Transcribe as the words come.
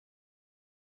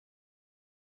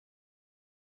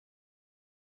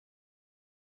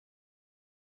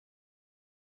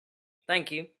Thank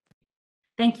you.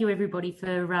 Thank you, everybody,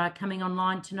 for coming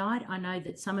online tonight. I know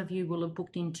that some of you will have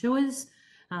booked in tours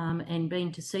and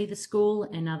been to see the school,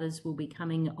 and others will be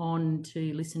coming on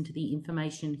to listen to the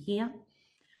information here.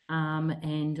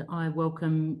 And I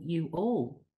welcome you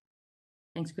all.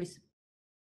 Thanks, Chris.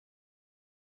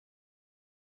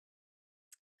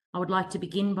 I would like to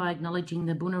begin by acknowledging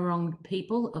the Boonwurrung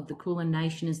people of the Kulin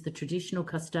Nation as the traditional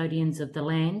custodians of the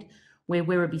land where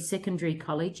Werribee Secondary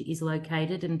College is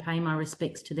located, and pay my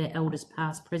respects to their elders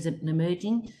past, present and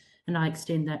emerging, and I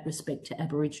extend that respect to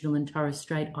Aboriginal and Torres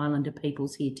Strait Islander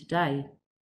peoples here today.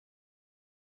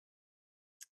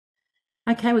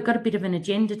 Okay, we've got a bit of an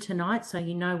agenda tonight, so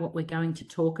you know what we're going to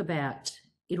talk about.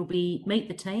 It'll be meet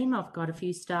the team. I've got a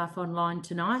few staff online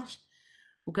tonight.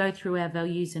 We'll go through our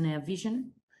values and our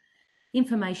vision,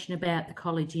 information about the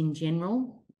college in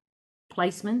general,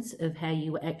 placements of how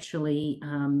you actually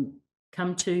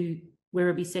come to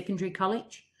Werribee Secondary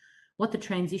College, what the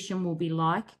transition will be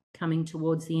like coming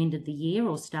towards the end of the year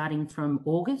or starting from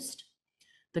August,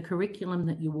 the curriculum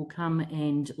that you will come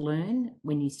and learn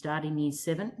when you start in Year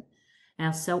 7,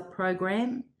 our SELT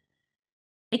program,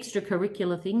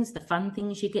 extracurricular things, the fun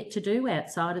things you get to do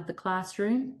outside of the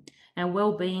classroom, our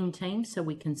wellbeing team so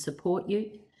we can support you,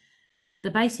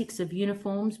 the basics of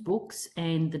uniforms, books,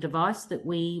 and the device that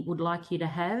we would like you to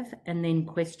have, and then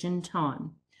question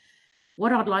time.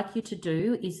 What I'd like you to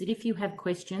do is that if you have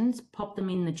questions, pop them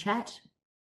in the chat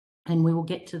and we will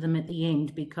get to them at the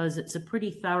end, because it's a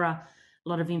pretty thorough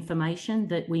lot of information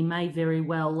that we may very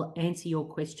well answer your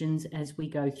questions as we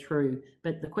go through.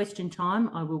 But the question time,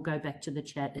 I will go back to the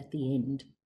chat at the end.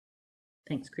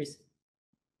 Thanks, Chris.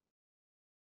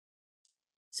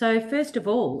 So first of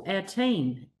all, our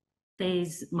team.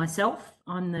 There's myself,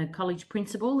 I'm the college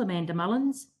principal, Amanda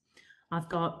Mullins. I've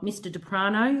got Mr.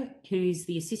 DePrano, who's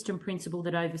the assistant principal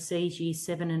that oversees Year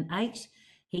 7 and 8.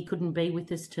 He couldn't be with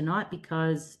us tonight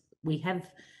because we have,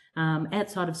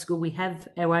 outside of school, we have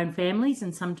our own families,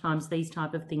 and sometimes these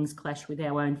type of things clash with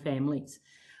our own families.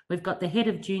 We've got the head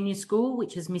of junior school,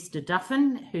 which is Mr.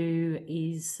 Duffin, who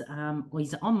is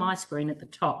he's on my screen at the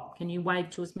top. Can you wave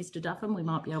to us, Mr. Duffin? We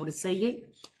might be able to see you.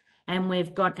 And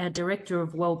we've got our Director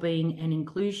of Wellbeing and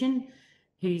Inclusion,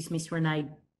 who's Miss Renee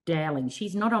Dowling.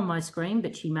 She's not on my screen,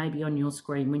 but she may be on your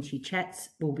screen. When she chats,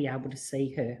 we'll be able to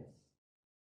see her.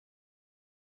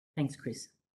 Thanks, Chris.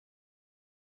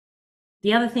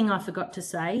 The other thing I forgot to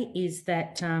say is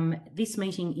that this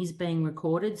meeting is being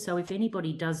recorded. So if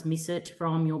anybody does miss it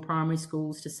from your primary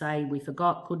schools to say we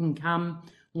forgot, couldn't come,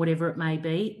 whatever it may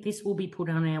be, this will be put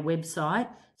on our website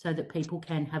so that people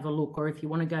can have a look. Or if you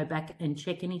want to go back and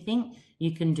check anything,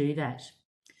 you can do that.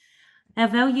 Our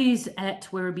values at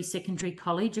Werribee Secondary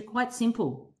College are quite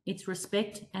simple. It's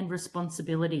respect and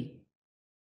responsibility.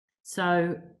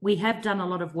 So we have done a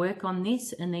lot of work on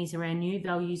this, and these are our new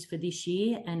values for this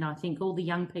year. And I think all the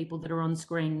young people that are on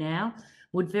screen now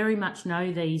would very much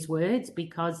know these words,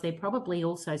 because they're probably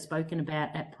also spoken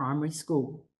about at primary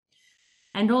school.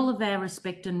 And all of our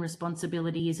respect and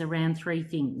responsibility is around three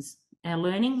things: our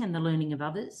learning and the learning of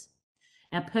others,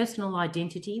 our personal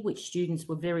identity, which students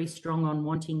were very strong on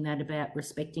wanting that, about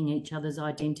respecting each other's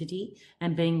identity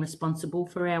and being responsible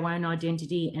for our own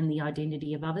identity and the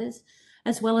identity of others,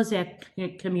 as well as our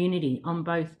community on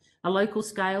both a local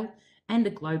scale and a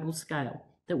global scale,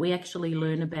 that we actually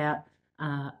learn about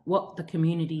what the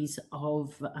communities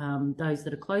of those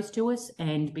that are close to us.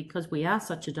 And because we are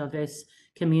such a diverse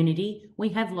community, we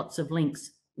have lots of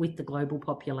links with the global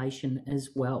population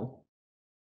as well.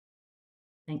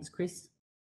 Thanks, Chris.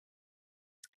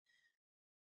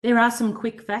 There are some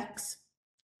quick facts.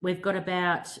 We've got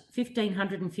about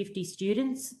 1,550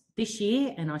 students this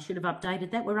year, and I should have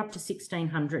updated that. We're up to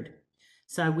 1,600.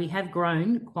 So we have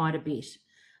grown quite a bit.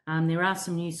 There are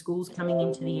some new schools coming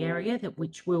into the area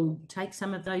which will take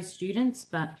some of those students,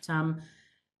 but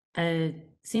a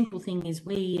simple thing is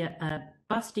we are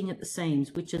busting at the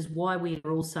seams, which is why we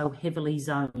are also heavily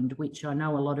zoned, which I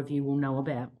know a lot of you will know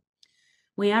about.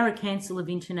 We are a Council of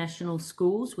International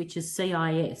Schools, which is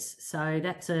CIS, so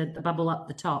that's the bubble up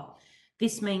the top.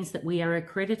 This means that we are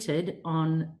accredited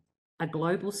on a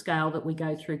global scale, that we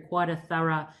go through quite a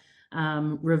thorough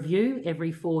review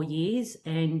every 4 years,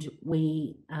 and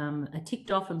we are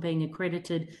ticked off and being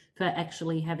accredited for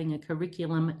actually having a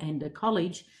curriculum and a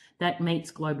college that meets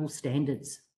global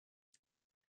standards.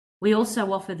 We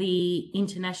also offer the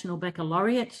International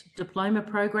Baccalaureate Diploma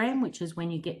Program, which is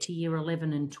when you get to Year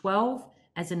 11 and 12,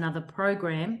 as another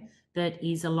program that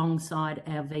is alongside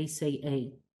our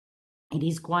VCE. It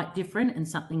is quite different and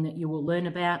something that you will learn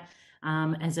about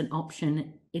as an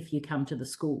option if you come to the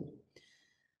school.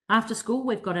 After school,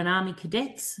 we've got an Army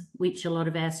Cadets, which a lot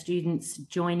of our students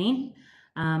join in,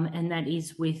 and that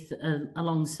is with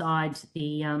alongside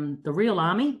the real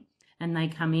Army, and they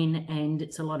come in and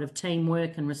it's a lot of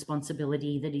teamwork and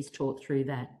responsibility that is taught through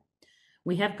that.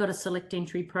 We have got a select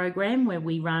entry program where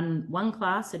we run one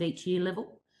class at each year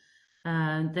level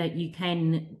that you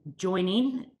can join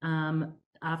in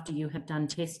after you have done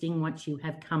testing. Once you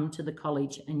have come to the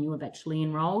college and you have actually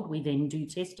enrolled, we then do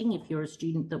testing. If you're a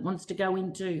student that wants to go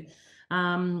into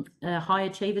a High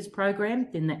Achievers program,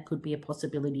 then that could be a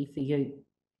possibility for you.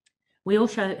 We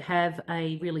also have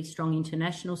a really strong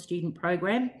international student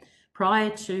program. Prior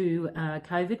to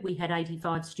COVID, we had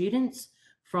 85 students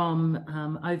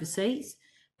from overseas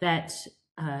that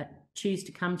choose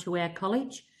to come to our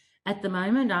college. At the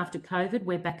moment, after COVID,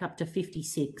 we're back up to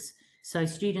 56. So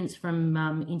students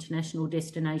from international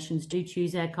destinations do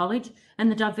choose our college,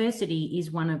 and the diversity is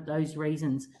one of those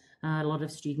reasons. A lot of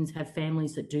students have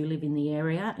families that do live in the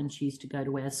area and choose to go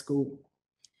to our school.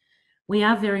 We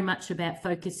are very much about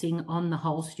focusing on the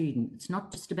whole student. It's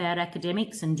not just about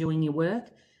academics and doing your work,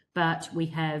 but we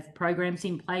have programs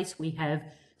in place, we have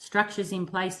structures in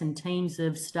place and teams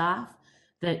of staff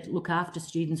that look after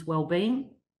students' wellbeing.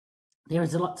 There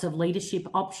is lots of leadership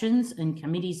options and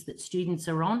committees that students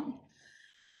are on.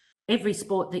 Every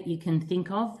sport that you can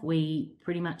think of, we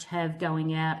pretty much have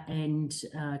going out and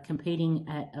competing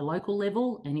at a local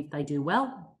level. And if they do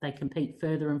well, they compete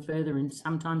further and further, and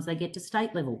sometimes they get to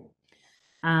state level.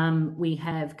 We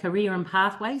have career and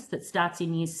pathways that starts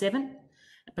in year 7,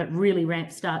 but really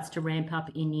starts to ramp up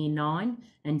in year 9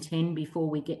 and 10 before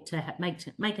we get to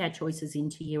make our choices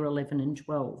into year 11 and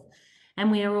 12. And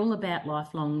we are all about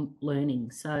lifelong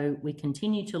learning. So we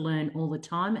continue to learn all the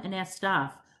time, and our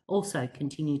staff also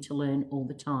continue to learn all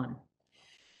the time.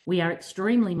 We are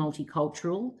extremely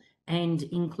multicultural and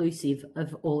inclusive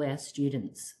of all our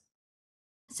students.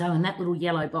 So in that little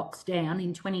yellow box down,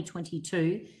 in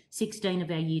 2022, 16 of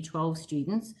our Year 12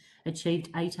 students achieved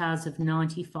ATARs of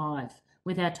 95,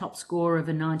 with our top score of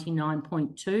a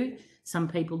 99.2. Some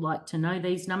people like to know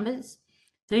these numbers.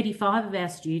 35 of our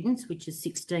students, which is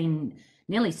 16,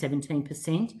 nearly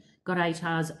 17%, got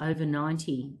ATARs over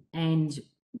 90, and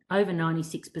over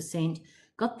 96%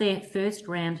 got their first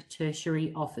round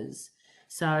tertiary offers.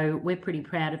 So we're pretty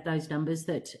proud of those numbers,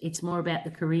 that it's more about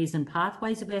the careers and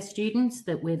pathways of our students,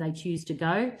 that where they choose to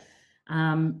go,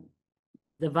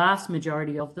 the vast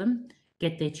majority of them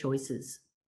get their choices.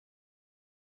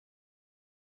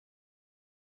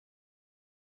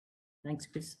 Thanks,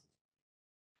 Chris.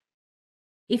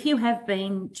 If you have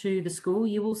been to the school,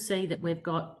 you will see that we've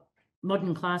got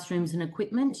modern classrooms and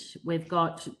equipment. We've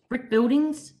got brick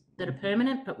buildings that are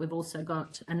permanent, but we've also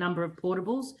got a number of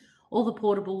portables. All the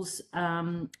portables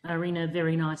are in a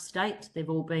very nice state. They've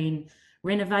all been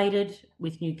renovated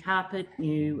with new carpet,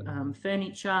 new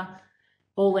furniture.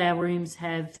 All our rooms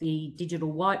have the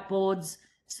digital whiteboards.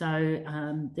 So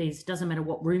doesn't matter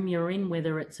what room you're in,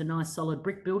 whether it's a nice solid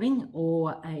brick building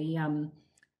or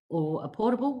a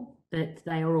portable, that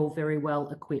they are all very well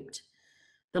equipped.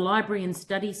 The library and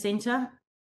study centre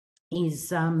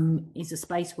is a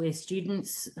space where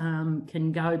students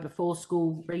can go before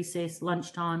school, recess,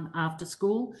 lunchtime, after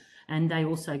school, and they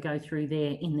also go through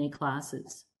there in their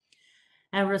classes.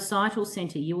 Our recital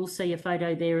centre, you will see a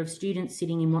photo there of students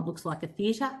sitting in what looks like a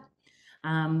theatre.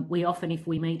 We often, if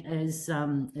we meet as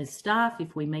staff,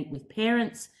 if we meet with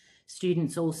parents,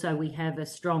 students also, we have a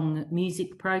strong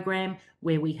music program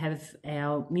where we have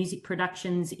our music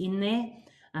productions in there.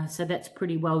 So that's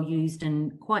pretty well used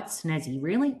and quite snazzy,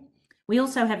 really. We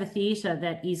also have a theatre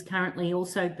that is currently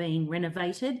also being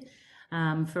renovated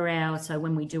so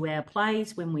when we do our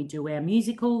plays, when we do our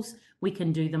musicals, we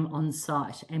can do them on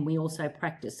site, and we also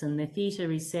practice. And the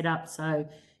theatre is set up so,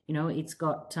 you know, it's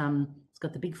got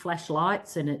the big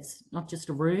flashlights, and it's not just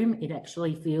a room, it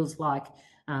actually feels like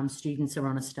students are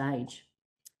on a stage.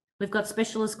 We've got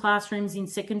specialist classrooms in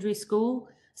secondary school,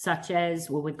 such as,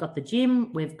 well, we've got the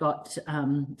gym, we've got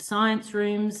science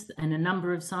rooms and a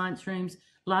number of science rooms,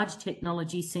 large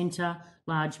technology centre,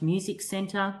 large music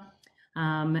centre,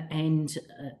 and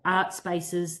art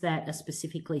spaces that are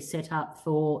specifically set up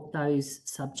for those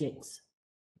subjects.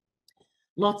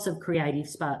 Lots of creative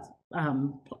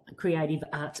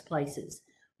arts places.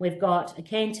 We've got a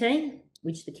canteen,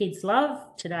 which the kids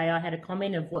love. Today I had a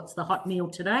comment of what's the hot meal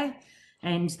today,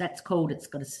 and it's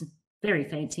got a very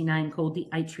fancy name called the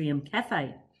Atrium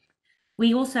Cafe.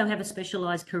 We also have a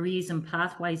specialised careers and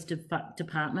pathways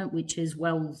department, which is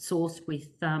well sourced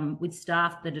with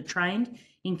staff that are trained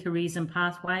in careers and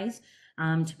pathways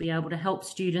to be able to help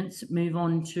students move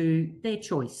on to their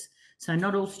choice. So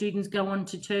not all students go on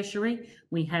to tertiary.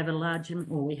 We have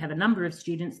a number of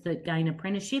students that gain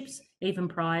apprenticeships even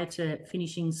prior to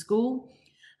finishing school,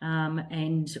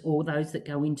 or those that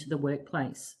go into the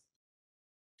workplace.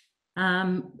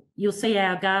 You'll see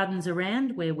our gardens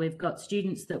around where we've got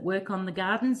students that work on the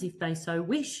gardens if they so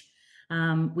wish,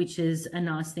 which is a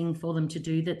nice thing for them to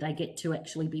do, that they get to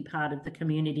actually be part of the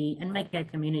community and make our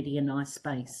community a nice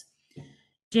space.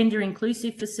 Gender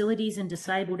inclusive facilities and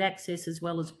disabled access, as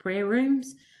well as prayer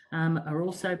rooms, are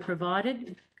also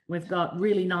provided. We've got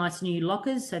really nice new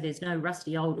lockers, so there's no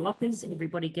rusty old lockers.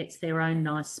 Everybody gets their own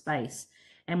nice space.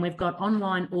 And we've got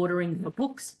online ordering for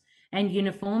books and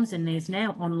uniforms, and there's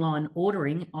now online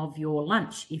ordering of your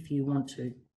lunch if you want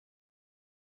to.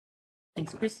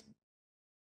 Thanks, Chris.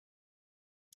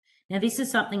 Now, this is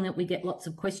something that we get lots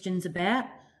of questions about.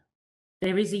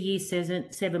 There is a Year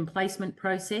 7 placement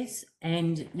process,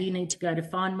 and you need to go to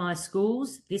Find My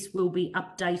Schools. This will be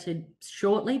updated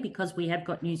shortly because we have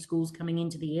got new schools coming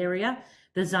into the area.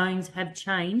 The zones have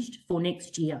changed for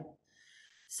next year.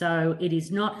 So it is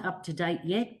not up to date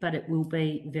yet, but it will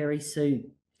be very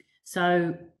soon.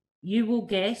 So you will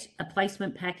get a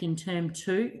placement pack in term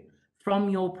 2 from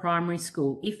your primary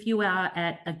school if you are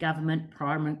at a government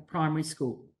primary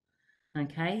school.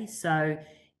 Okay, so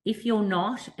if you're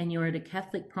not and you're at a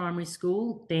Catholic primary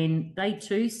school, then they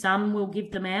too, some will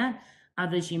give them out,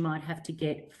 others you might have to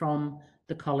get from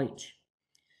the college.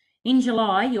 In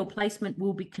July, your placement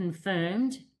will be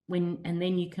confirmed and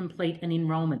then you complete an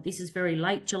enrolment. This is very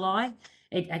late July.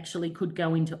 It actually could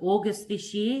go into August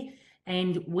this year,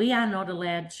 and we are not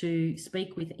allowed to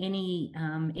speak with any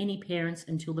parents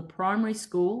until the primary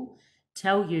school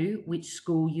tell you which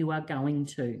school you are going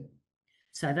to.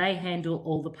 So they handle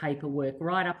all the paperwork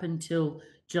right up until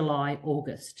July,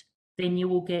 August. Then you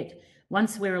will get,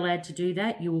 once we're allowed to do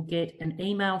that, you will get an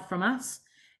email from us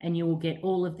and you will get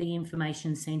all of the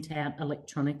information sent out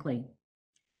electronically.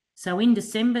 So in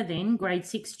December then, grade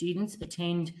 6 students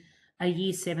attend a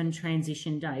Year 7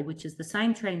 transition day, which is the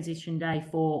same transition day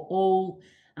for all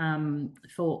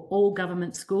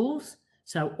government schools.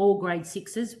 So all grade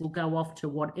 6s will go off to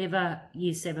whatever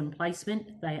Year 7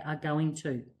 placement they are going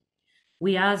to.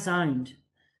 We are zoned.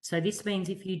 So this means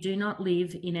if you do not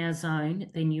live in our zone,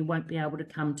 then you won't be able to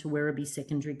come to Werribee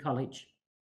Secondary College.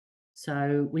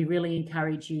 So we really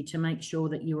encourage you to make sure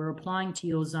that you are applying to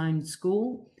your zone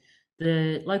school.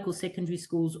 The local secondary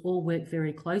schools all work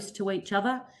very close to each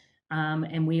other,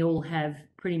 and we all have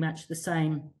pretty much the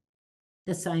same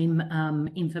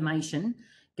information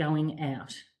going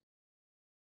out.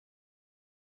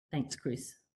 Thanks,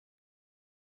 Chris.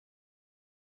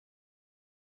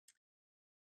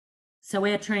 So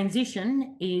our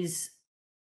transition is,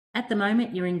 at the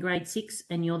moment, you're in grade 6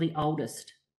 and you're the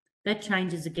oldest. That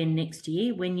changes again next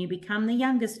year when you become the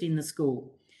youngest in the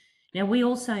school. Now, we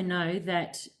also know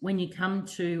that when you come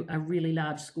to a really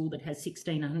large school that has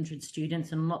 1,600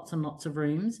 students and lots of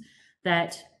rooms,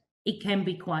 that it can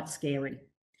be quite scary.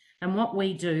 And what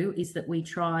we do is that we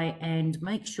try and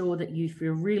make sure that you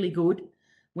feel really good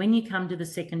when you come to the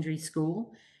secondary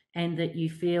school, and that you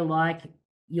feel like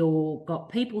you've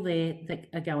got people there that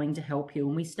are going to help you.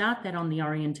 And we start that on the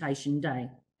orientation day,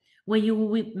 where you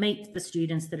will meet the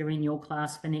students that are in your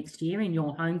class for next year in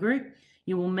your home group.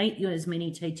 You will meet as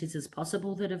many teachers as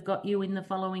possible that have got you in the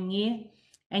following year,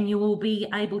 and you will be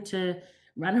able to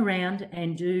run around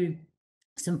and do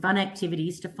some fun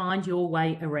activities to find your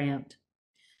way around.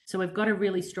 So we've got a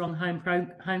really strong home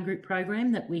group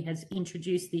program that we have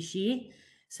introduced this year.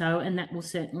 And that will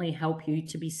certainly help you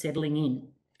to be settling in.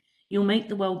 You'll meet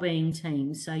the wellbeing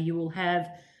team. So you will have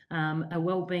a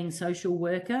wellbeing social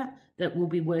worker that will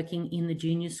be working in the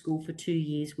junior school for 2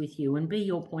 years with you and be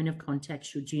your point of contact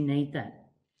should you need that.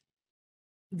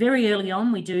 Very early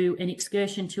on, we do an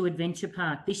excursion to Adventure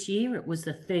Park. This year, it was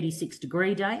a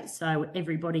 36-degree day, so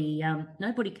everybody,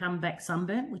 nobody come back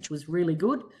sunburnt, which was really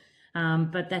good.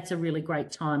 But that's a really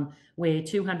great time where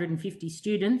 250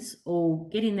 students all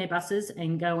get in their buses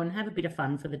and go and have a bit of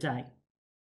fun for the day.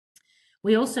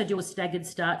 We also do a staggered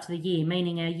start to the year,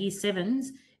 meaning our Year 7s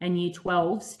and Year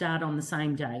 12s start on the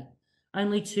same day,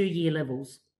 only 2 year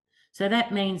levels. So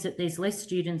that means that there's less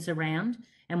students around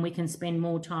and we can spend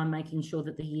more time making sure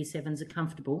that the Year 7s are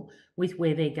comfortable with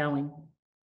where they're going.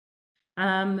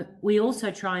 We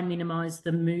also try and minimise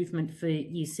the movement for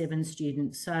Year 7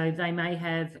 students. So they may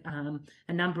have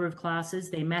a number of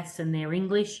classes, their maths and their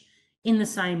English, in the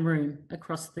same room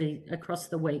across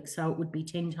the week. So it would be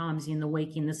 10 times in the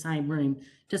week in the same room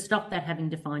to stop that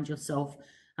having to find yourself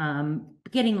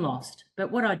getting lost.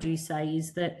 But what I do say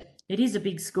is that it is a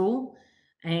big school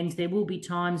and there will be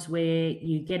times where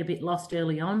you get a bit lost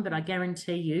early on, but I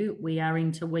guarantee you we are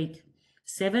into week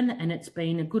 7, and it's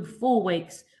been a good 4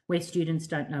 weeks where students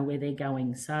don't know where they're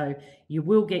going. So you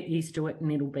will get used to it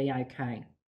and it'll be okay.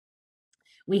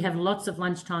 We have lots of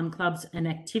lunchtime clubs and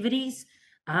activities,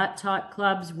 art type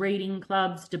clubs, reading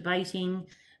clubs, debating.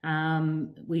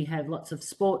 We have lots of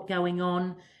sport going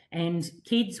on. And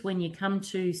kids, when you come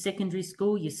to secondary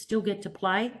school, you still get to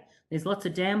play. There's lots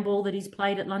of down ball that is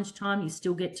played at lunchtime. You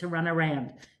still get to run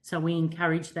around. So we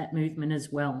encourage that movement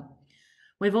as well.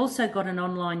 We've also got an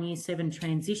online Year 7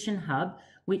 transition hub,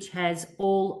 which has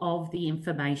all of the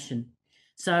information.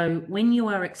 So when you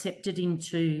are accepted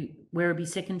into Werribee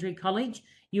Secondary College,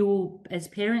 you will, as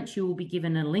parents, you will be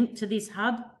given a link to this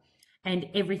hub, and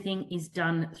everything is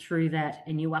done through that,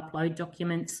 and you upload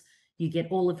documents, you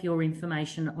get all of your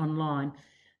information online.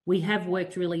 We have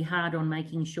worked really hard on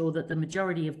making sure that the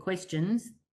majority of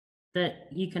questions that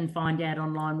you can find out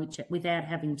online without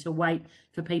having to wait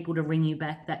for people to ring you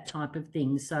back, that type of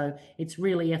thing. So it's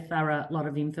really a thorough lot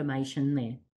of information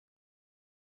there.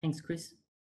 Thanks, Chris.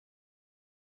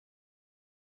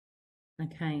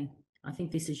 Okay, I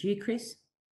think this is you, Chris.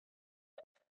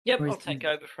 Yep, I'll take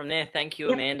over from there. Thank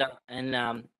you, Amanda,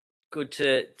 and good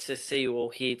to see you all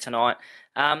here tonight.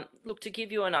 Look, to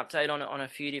give you an update on a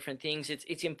few different things,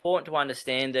 it's important to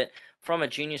understand that from a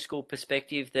junior school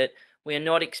perspective that we are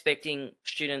not expecting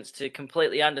students to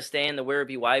completely understand the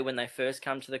Werribee way when they first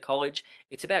come to the college.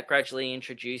 It's about gradually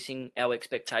introducing our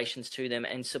expectations to them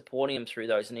and supporting them through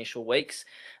those initial weeks.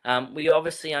 We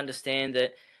obviously understand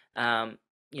that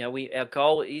our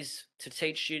goal is to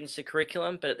teach students the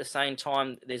curriculum, but at the same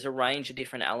time, there's a range of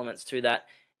different elements to that,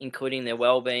 including their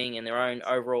well-being and their own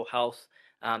overall health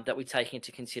that we take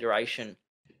into consideration.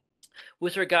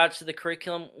 With regards to the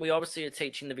curriculum, we obviously are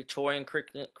teaching the Victorian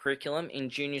curriculum in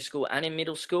junior school and in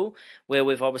middle school, where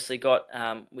we've obviously got,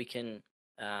 we can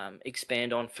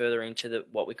expand on further into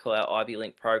what we call our Ivy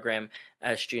Link program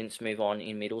as students move on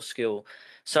in middle school.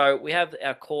 So we have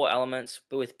our core elements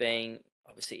with being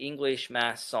obviously English,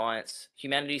 maths, science,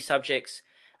 humanities subjects,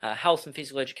 health and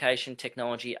physical education,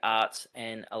 technology, arts,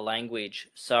 and a language.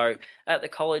 So at the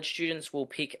college, students will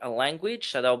pick a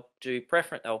language. So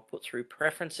they'll put through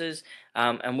preferences,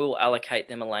 and we'll allocate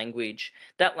them a language.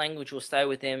 That language will stay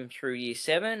with them through Year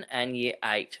 7 and Year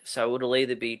 8. So it'll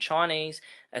either be Chinese,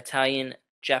 Italian,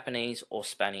 Japanese, or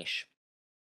Spanish.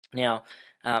 Now,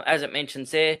 as it mentions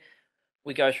there,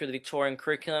 we go through the Victorian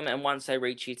curriculum, and once they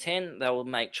reach Year 10, they will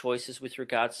make choices with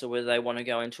regards to whether they want to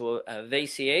go into a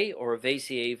VCE or a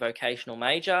VCE vocational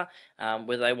major,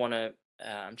 whether they want to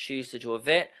choose to do a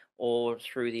vet or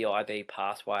through the IB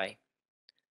pathway.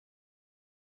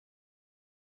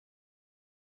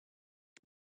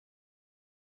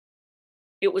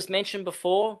 It was mentioned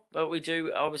before, but we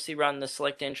do obviously run the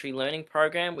Select Entry Learning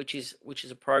Program, which is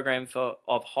a program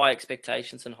of high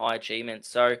expectations and high achievements.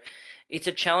 So it's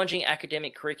a challenging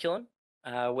academic curriculum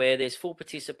where there's full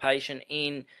participation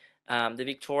in the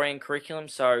Victorian curriculum.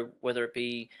 So whether it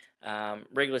be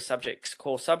regular subjects,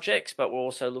 core subjects, but we're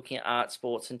also looking at art,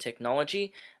 sports, and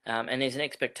technology. And there's an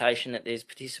expectation that there's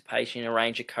participation in a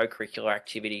range of co-curricular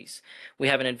activities. We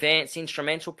have an advanced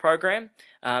instrumental program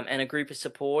and a group of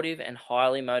supportive and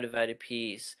highly motivated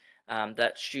peers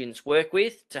that students work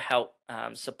with to help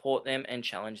support them and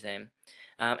challenge them.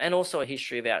 And also a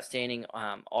history of outstanding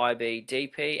IB,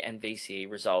 DP, and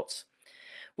VCE results.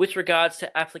 With regards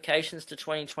to applications to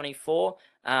 2024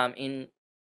 in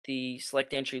the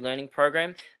Select Entry Learning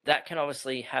Program, that can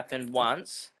obviously happen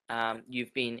once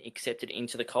you've been accepted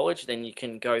into the college. Then you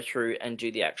can go through and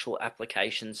do the actual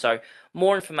application. So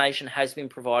more information has been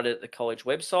provided at the college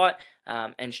website,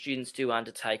 and students do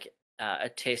undertake a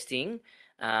testing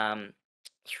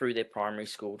through their primary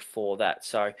school for that.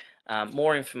 So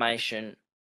more information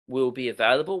will be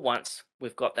available once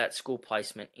we've got that school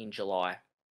placement in July.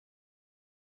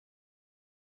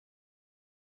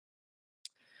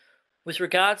 With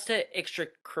regards to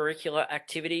extracurricular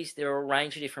activities, there are a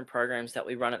range of different programs that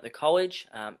we run at the college,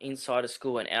 inside of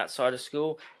school and outside of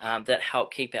school, that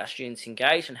help keep our students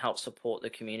engaged and help support the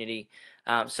community.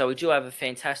 So we do have a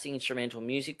fantastic instrumental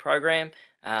music program,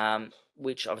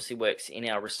 which obviously works in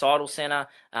our recital centre,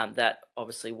 that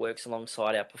obviously works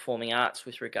alongside our performing arts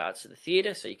with regards to the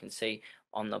theatre. So you can see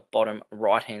on the bottom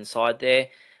right-hand side there.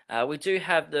 We do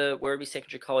have the Werribee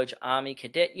Secondary College Army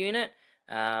Cadet Unit,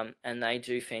 and they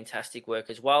do fantastic work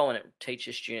as well, and it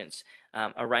teaches students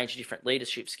a range of different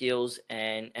leadership skills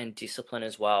and discipline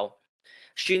as well.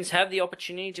 Students have the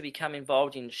opportunity to become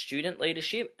involved in student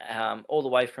leadership all the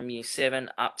way from Year 7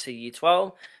 up to Year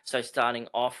 12, so starting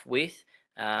off with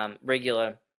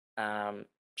regular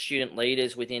student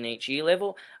leaders within each year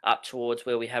level up towards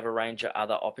where we have a range of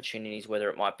other opportunities, whether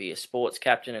it might be a sports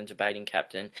captain and debating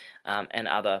captain and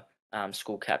other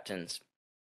school captains.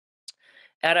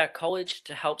 At our college,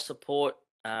 to help support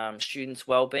students'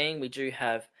 wellbeing, we do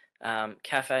have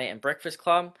cafe and breakfast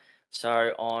club.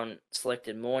 So on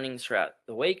selected mornings throughout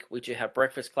the week, we do have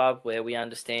breakfast club where we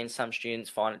understand some students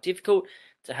find it difficult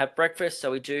to have breakfast.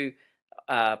 So we do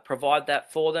provide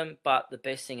that for them. But the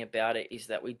best thing about it is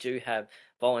that we do have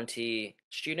volunteer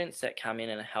students that come in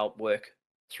and help work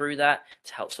through that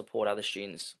to help support other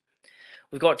students.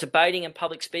 We've got debating and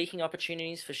public speaking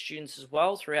opportunities for students as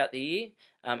well throughout the year,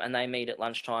 and they meet at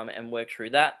lunchtime and work through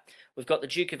that. We've got the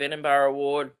Duke of Edinburgh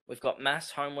Award. We've got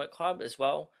Maths Homework Club as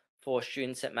well for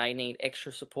students that may need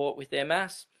extra support with their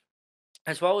maths,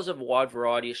 as well as a wide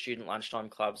variety of student lunchtime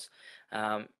clubs.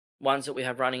 Ones that we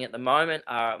have running at the moment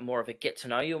are more of a get to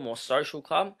know you, more social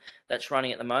club that's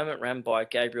running at the moment, run by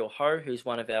Gabriel Ho, who's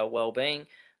one of our wellbeing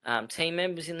team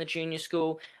members in the junior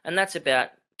school, and that's about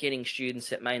getting students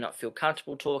that may not feel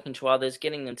comfortable talking to others,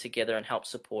 getting them together and help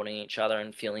supporting each other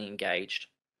and feeling engaged.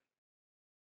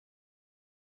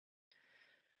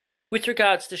 With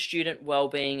regards to student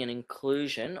wellbeing and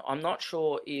inclusion, I'm not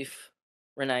sure if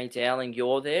Renee Dowling,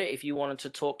 you're there, if you wanted to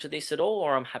talk to this at all,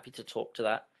 or I'm happy to talk to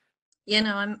that. Yeah,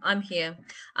 no, I'm here.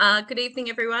 Good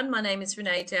evening, everyone. My name is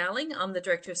Renee Dowling. I'm the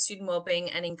Director of Student Wellbeing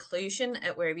and Inclusion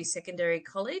at Werribee Secondary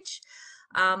College.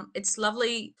 It's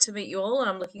lovely to meet you all, and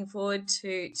I'm looking forward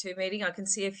to meeting. I can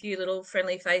see a few little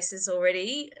friendly faces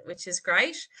already, which is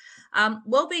great.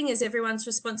 Wellbeing is everyone's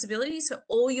responsibility, so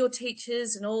all your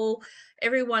teachers and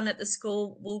everyone at the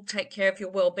school will take care of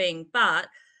your wellbeing, but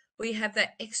we have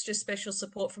that extra special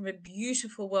support from a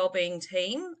beautiful wellbeing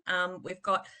team. We've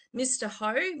got Mr.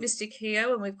 Ho, Mr.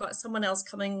 Keo, and we've got someone else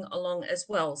coming along as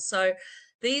well. So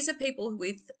these are people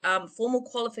with formal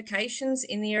qualifications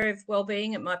in the area of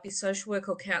wellbeing. It might be social work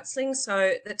or counselling.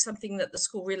 So that's something that the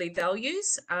school really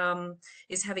values,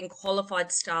 is having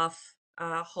qualified staff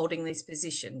holding these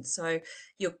positions. So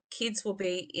your kids will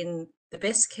be in the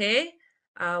best care.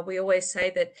 We always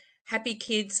say that happy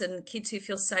kids and kids who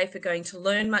feel safe are going to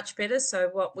learn much better. So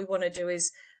what we want to do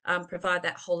is provide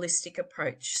that holistic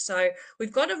approach. So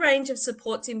we've got a range of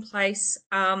supports in place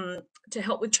to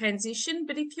help with transition,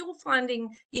 but if you're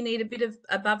finding you need a bit of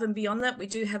above and beyond that, we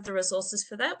do have the resources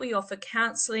for that. We offer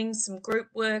counselling, some group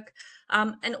work,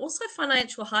 and also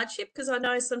financial hardship, because I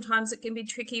know sometimes it can be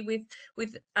tricky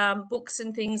with books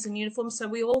and things and uniforms. So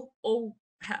we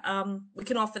we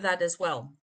can offer that as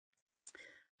well.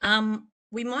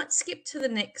 We might skip to the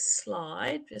next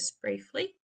slide just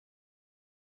briefly.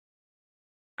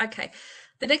 Okay,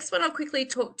 the next one I'll quickly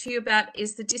talk to you about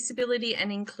is the disability and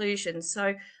inclusion.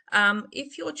 So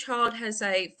if your child has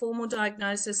a formal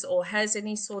diagnosis or has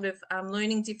any sort of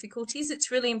learning difficulties,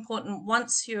 it's really important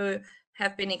once you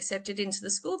have been accepted into the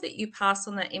school that you pass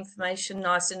on that information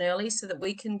nice and early so that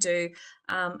we can do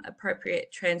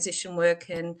appropriate transition work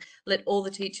and let all the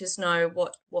teachers know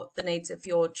what the needs of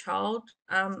your child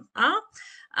are.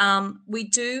 We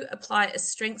do apply a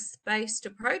strengths-based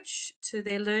approach to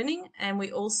their learning, and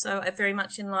we also are very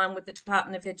much in line with the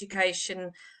Department of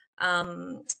Education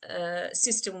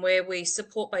system where we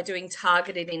support by doing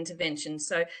targeted interventions.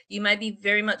 So you may be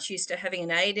very much used to having an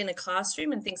aide in a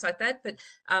classroom and things like that, but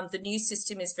the new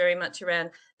system is very much around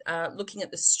looking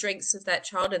at the strengths of that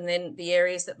child and then the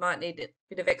areas that might need a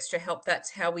bit of extra help.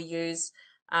 That's how we use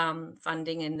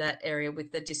funding in that area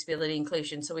with the disability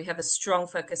inclusion. So we have a strong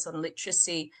focus on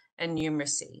literacy and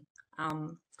numeracy.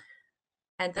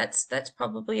 And that's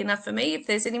probably enough for me. If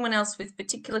there's anyone else with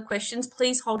particular questions,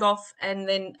 please hold off and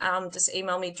then just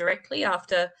email me directly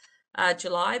after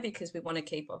July, because we want to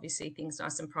keep obviously things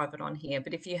nice and private on here.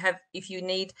 But if you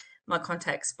need my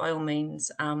contacts, by all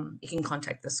means, you can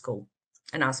contact the school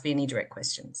and ask me any direct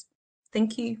questions.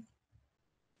 Thank you.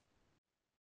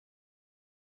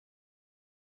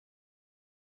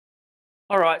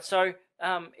 All right, so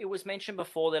it was mentioned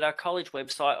before that our college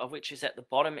website, of which is at the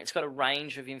bottom, it's got a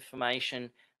range of information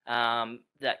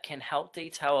that can help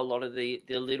detail a lot of the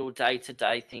little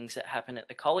day-to-day things that happen at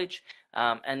the college.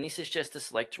 And this is just a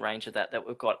select range of that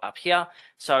we've got up here.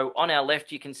 So on our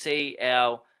left, you can see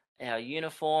our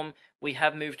uniform. We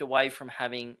have moved away from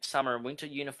having summer and winter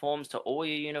uniforms to all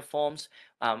year uniforms.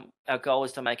 Our goal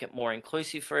is to make it more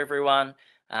inclusive for everyone,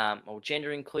 or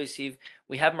gender inclusive.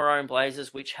 We have maroon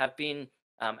blazers, which have been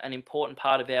an important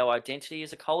part of our identity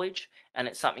as a college, and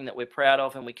it's something that we're proud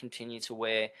of and we continue to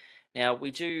wear. Now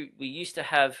we used to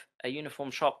have a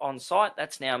uniform shop on site.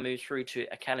 That's now moved through to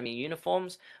Academy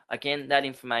Uniforms. Again, that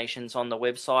information's on the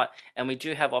website, and we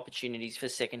do have opportunities for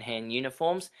secondhand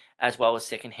uniforms as well as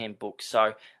secondhand books.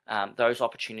 So those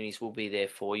opportunities will be there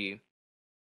for you.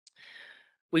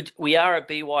 We are a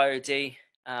BYOD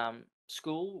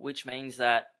school, which means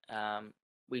that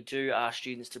we do ask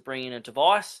students to bring in a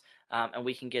device, and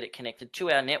we can get it connected to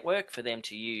our network for them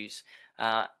to use.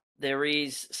 There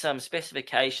is some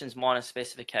specifications, minor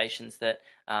specifications, that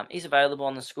is available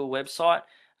on the school website.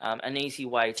 An easy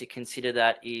way to consider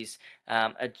that is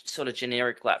a sort of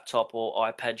generic laptop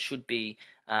or iPad should be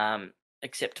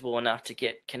acceptable enough to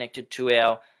get connected to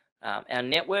our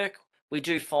network. We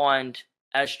do find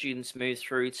as students move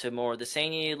through to more of the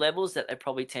senior year levels that they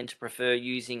probably tend to prefer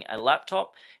using a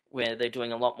laptop where they're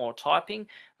doing a lot more typing,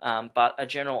 but a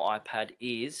general iPad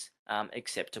is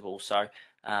acceptable. So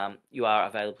you are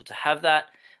available to have that.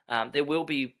 There will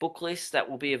be book lists that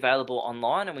will be available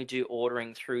online, and we do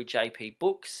ordering through JP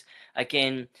Books.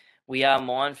 Again, we are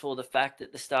mindful of the fact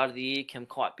that the start of the year can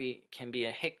be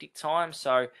a hectic time.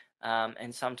 So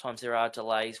and sometimes there are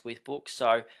delays with books.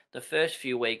 So the first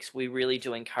few weeks, we really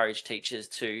do encourage teachers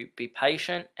to be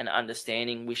patient and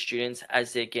understanding with students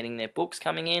as they're getting their books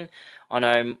coming in. I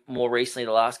know more recently,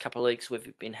 the last couple of weeks,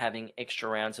 we've been having extra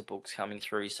rounds of books coming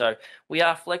through. So we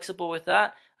are flexible with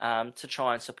that to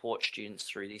try and support students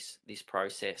through this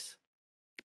process.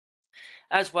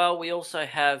 As well, we also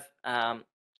have, and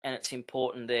it's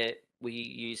important that we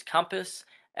use Compass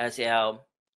as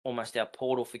almost our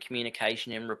portal for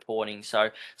communication and reporting.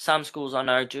 So some schools I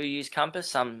know do use Compass,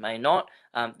 some may not.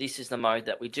 This is the mode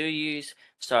that we do use.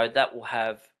 So that will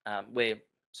have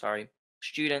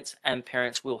students and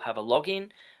parents will have a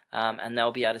login, and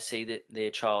they'll be able to see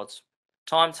their child's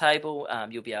timetable.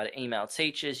 You'll be able to email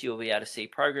teachers, you'll be able to see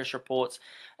progress reports,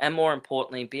 and more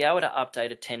importantly, be able to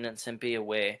update attendance and be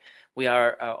aware. We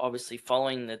are obviously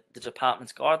following the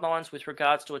department's guidelines with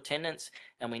regards to attendance,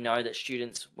 and we know that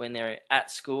students, when they're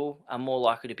at school, are more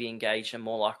likely to be engaged and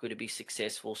more likely to be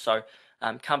successful. So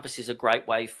Compass is a great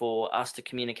way for us to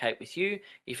communicate with you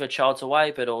if your child's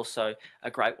away, but also a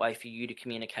great way for you to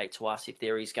communicate to us if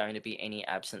there is going to be any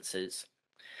absences.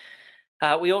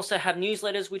 We also have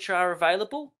newsletters which are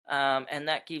available, and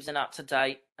that gives an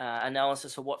up-to-date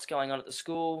analysis of what's going on at the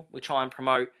school. We try and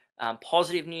promote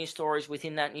positive news stories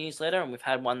within that newsletter, and we've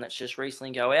had one that's just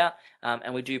recently go out,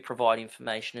 and we do provide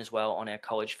information as well on our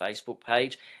college Facebook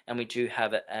page, and we do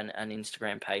have an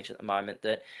Instagram page at the moment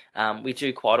that we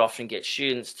do quite often get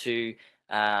students to,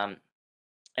 our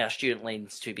student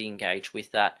leaders to be engaged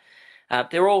with that.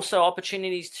 There are also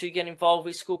opportunities to get involved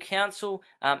with school council,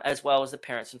 as well as the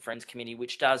Parents and Friends Committee,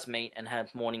 which does meet and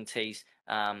have morning teas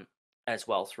as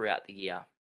well throughout the year.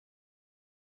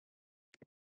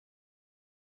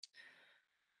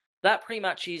 That pretty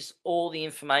much is all the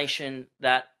information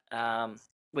that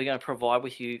we're going to provide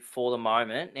with you for the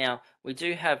moment. Now, we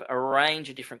do have a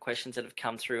range of different questions that have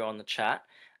come through on the chat.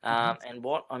 And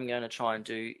what I'm going to try and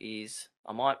do is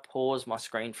I might pause my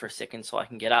screen for a second so I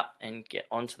can get up and get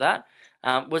onto that.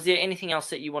 Was there anything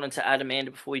else that you wanted to add, Amanda,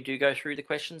 before we do go through the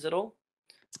questions at all?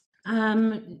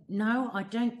 No, I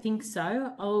don't think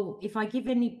so.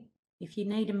 If you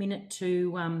need a minute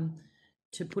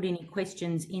to put any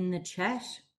questions in the chat,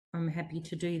 I'm happy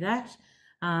to do that.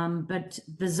 But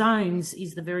the zones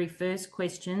is the very first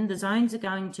question. The zones are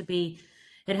going to be,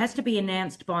 it has to be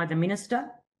announced by the minister.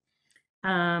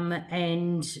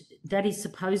 And that is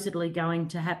supposedly going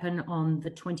to happen on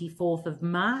the 24th of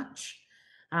March.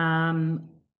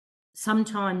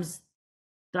 Sometimes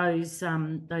those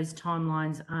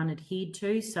timelines aren't adhered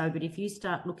to. So, but if you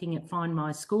start looking at Find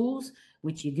My Schools,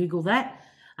 which you Google that,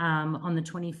 on the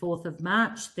 24th of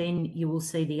March, then you will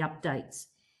see the updates.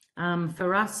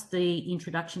 For us, the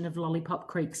introduction of Lollipop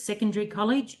Creek Secondary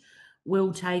College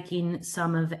will take in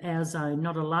some of our zone,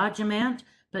 not a large amount,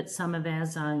 but some of our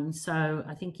zone. So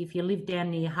I think if you live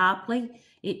down near Harpley,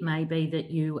 it may be that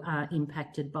you are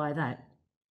impacted by that.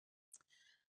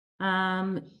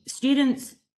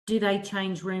 Students, do they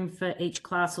change room for each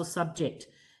class or subject?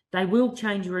 They will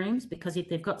change rooms, because if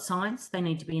they've got science, they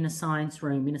need to be in a science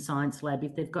room, in a science lab.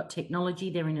 If they've got technology,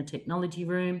 they're in a technology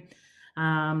room.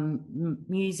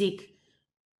 Music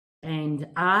and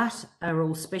art are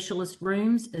all specialist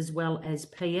rooms, as well as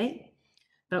PE.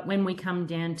 But when we come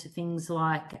down to things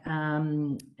like our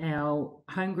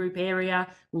home group area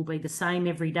will be the same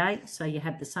every day. So you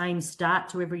have the same start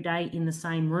to every day in the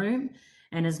same room.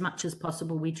 And as much as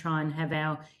possible, we try and have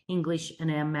our English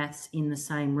and our maths in the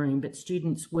same room, but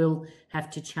students will have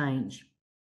to change.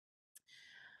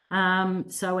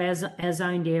 So our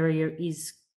zoned area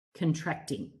is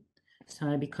contracting.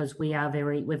 So because we've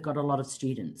got a lot of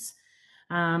students.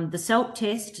 The SELP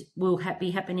test will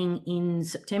be happening in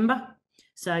September.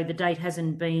 So the date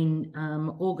hasn't been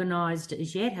organised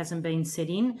as yet, hasn't been set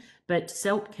in, but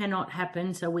SELP cannot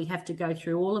happen. So we have to go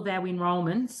through all of our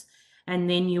enrolments, and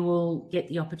then you will get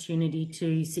the opportunity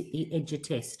to sit the EDGA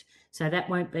test. So that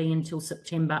won't be until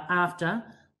September, after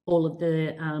all of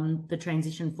the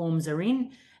transition forms are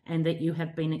in and that you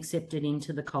have been accepted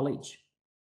into the college.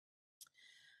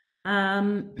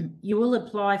 You will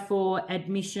apply for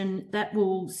admission. That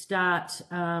will start,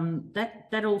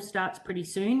 that all starts pretty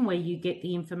soon, where you get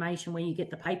the information, where you get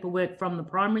the paperwork from the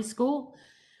primary school,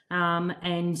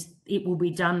 and it will be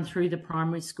done through the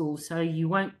primary school. So you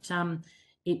won't,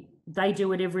 they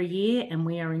do it every year and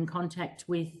we are in contact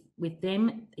with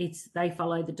them. They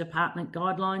follow the department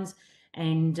guidelines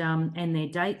and their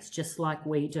dates, just like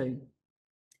we do.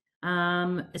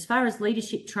 As far as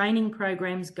leadership training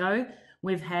programs go,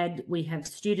 we have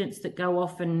students that go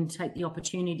off and take the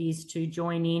opportunities to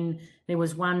join in. There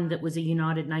was one that was a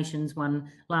United Nations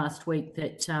one last week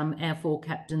that our 4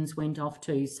 captains went off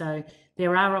to. So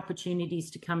there are opportunities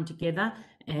to come together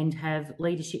and have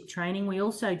leadership training. We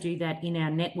also do that in our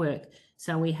network.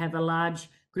 So we have a large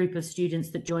group of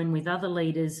students that join with other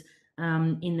leaders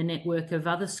in the network of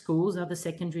other schools, other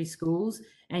secondary schools,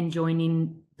 and join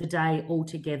in the day all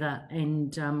together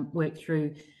and work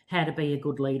through how to be a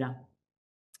good leader.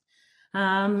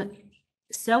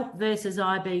 CELC versus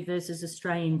IB versus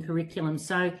Australian curriculum.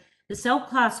 So the CELC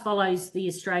class follows the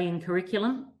Australian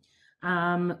curriculum,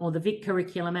 or the Vic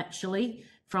curriculum actually,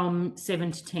 from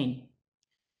 7 to 10.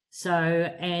 So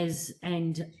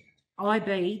and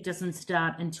IB doesn't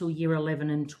start until year 11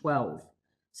 and 12.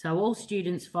 So all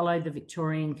students follow the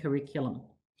Victorian curriculum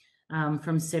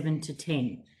from 7 to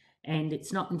 10. And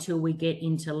it's not until we get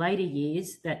into later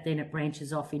years that then it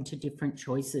branches off into different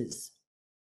choices.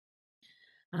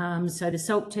 So the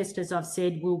CELC test, as I've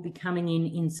said, will be coming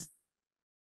in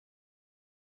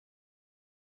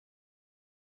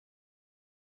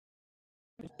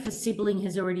if a sibling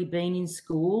has already been in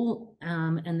school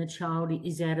and the child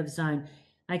is out of zone.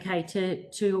 Okay,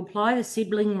 to apply the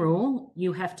sibling rule,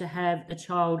 you have to have a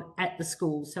child at the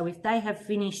school. So if they have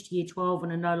finished year 12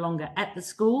 and are no longer at the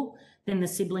school, then the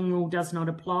sibling rule does not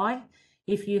apply.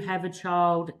 If you have a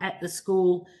child at the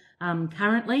school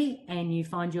currently and you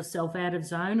find yourself out of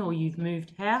zone or you've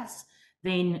moved house,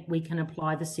 then we can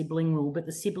apply the sibling rule, but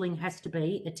the sibling has to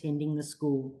be attending the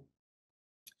school.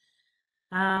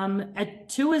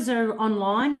 Tours are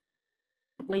online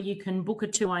where you can book a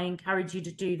tour. I encourage you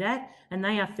to do that, and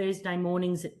they are Thursday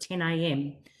mornings at 10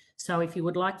 a.m. So if you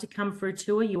would like to come for a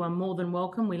tour, you are more than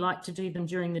welcome. We like to do them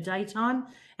during the daytime.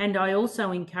 And I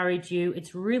also encourage you,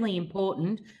 it's really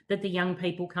important that the young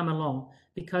people come along,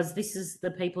 because this is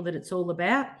the people that it's all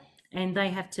about, and they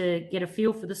have to get a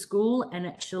feel for the school and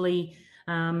actually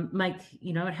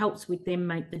it helps with them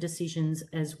make the decisions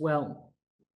as well.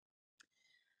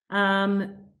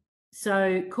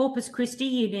 So Corpus Christi,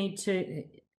 you need to,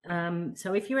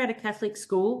 so if you're at a Catholic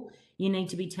school, you need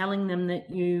to be telling them that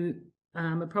you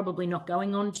are probably not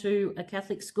going on to a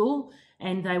Catholic school,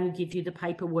 and they will give you the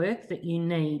paperwork that you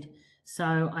need.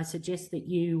 So I suggest that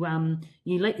you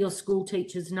let your school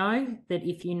teachers know that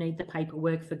if you need the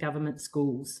paperwork for government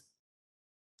schools.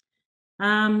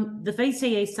 The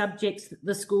VCE subjects that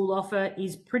the school offer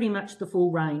is pretty much the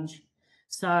full range.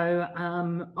 So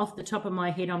off the top of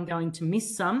my head, I'm going to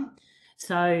miss some.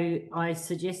 So I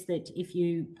suggest that if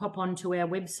you pop onto our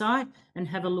website and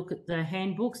have a look at the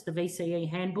handbooks, the VCE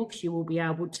handbooks, you will be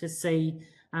able to see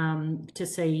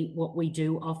what we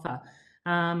do offer.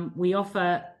 We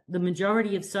offer the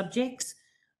majority of subjects.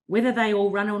 Whether they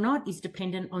all run or not is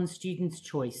dependent on students'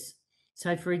 choice.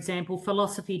 So, for example,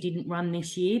 philosophy didn't run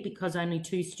this year because only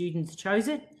 2 students chose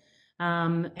it,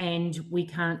 and we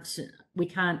can't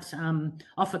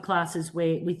offer classes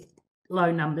with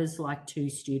low numbers like 2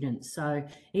 students. So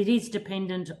it is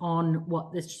dependent on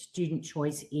what the student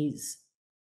choice is.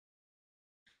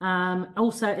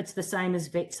 Also, it's the same as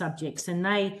vet subjects, and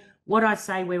what I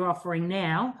say we're offering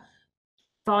now,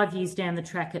 5 years down the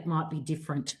track, it might be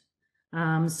different.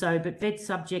 But vet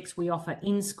subjects we offer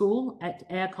in school at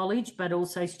our college, but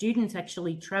also students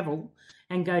actually travel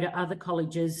and go to other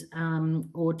colleges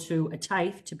or to a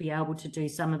TAFE to be able to do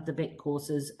some of the vet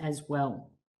courses as well.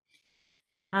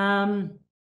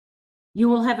 You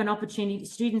will have an opportunity,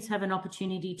 students have an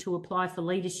opportunity to apply for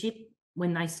leadership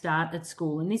when they start at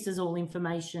school. And this is all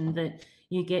information that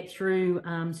you get through,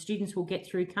 students will get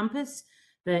through Compass,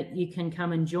 that you can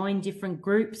come and join different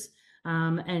groups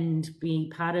and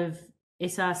be part of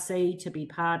SRC, to be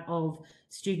part of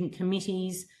student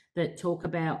committees that talk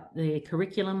about their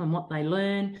curriculum and what they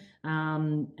learn.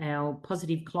 Our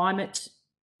positive climate,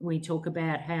 we talk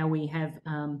about how we have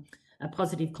a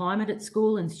positive climate at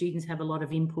school, and students have a lot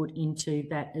of input into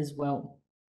that as well.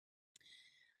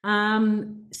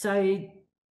 So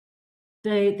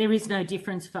there is no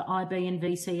difference for IB and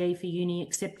VCE for uni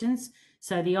acceptance.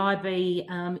 So the IB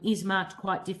is marked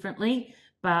quite differently,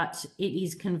 but it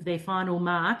is their final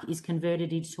mark is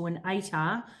converted into an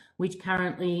 8R, which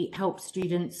currently helps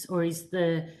students, or is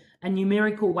a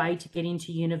numerical way to get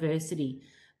into university.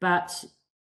 But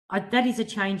that is a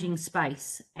changing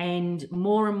space, and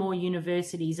more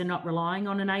universities are not relying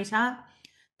on an 8R.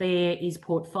 There is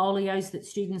portfolios that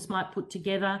students might put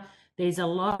together. There's a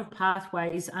lot of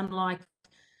pathways, unlike,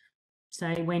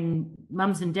 say, when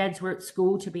mums and dads were at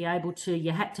school, to be able to,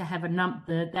 you had to have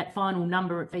that final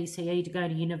number at VCE to go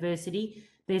to university.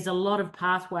 There's a lot of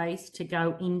pathways to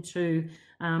go into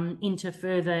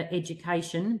further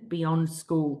education beyond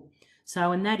school.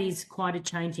 So, and that is quite a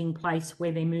changing place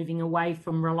where they're moving away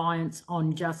from reliance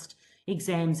on just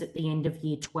exams at the end of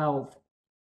year 12.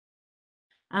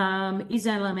 Is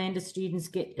Allamanda students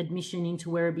get admission into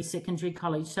Werribee Secondary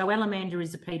College? So Allamanda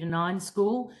is a Peter 9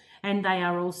 school, and they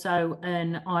are also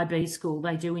an IB school.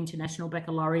 They do International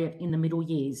Baccalaureate in the middle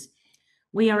years.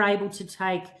 We are able to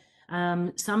take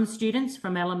some students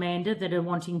from Allamanda that are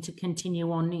wanting to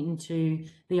continue on into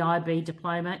the IB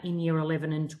diploma in year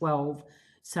 11 and 12.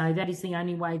 So that is the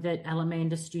only way that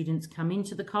Allamanda students come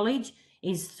into the college,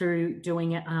 is through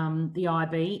doing the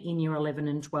IB in year 11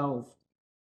 and 12.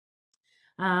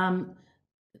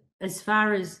 As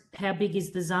far as how big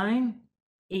is the zone,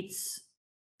 it's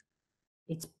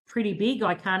pretty big.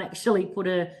 I can't actually put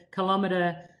a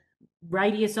kilometre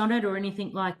radius on it or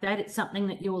anything like that. It's something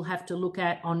that you will have to look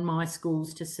at on My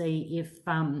Schools to see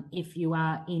if you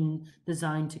are in the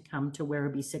zone to come to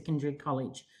Werribee Secondary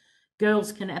College.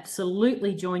 Girls can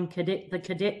absolutely join the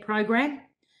cadet program.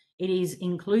 It is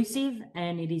inclusive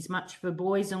and it is much for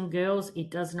boys and girls. It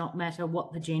does not matter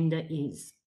what the gender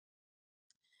is.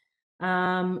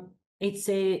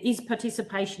 Is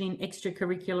participation in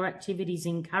extracurricular activities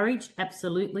encouraged?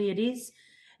 Absolutely it is.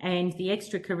 And the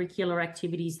extracurricular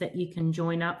activities that you can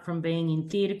join up, from being in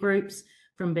theatre groups,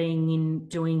 from being in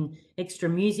doing extra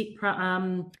music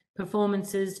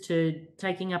performances, to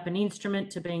taking up an instrument,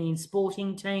 to being in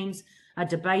sporting teams, a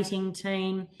debating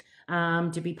team,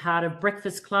 to be part of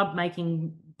breakfast club,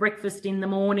 making breakfast in the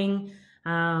morning.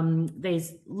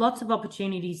 There's lots of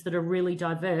opportunities that are really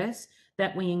diverse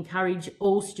that we encourage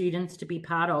all students to be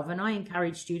part of. And I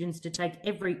encourage students to take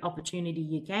every opportunity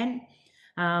you can,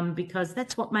 because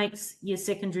that's what makes your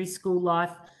secondary school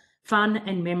life fun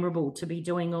and memorable, to be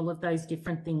doing all of those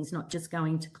different things, not just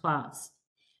going to class.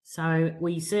 So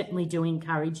we certainly do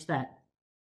encourage that.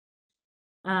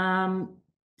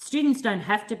 Students don't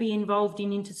have to be involved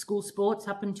in inter-school sports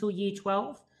up until year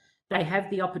 12. They have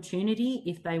the opportunity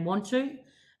if they want to.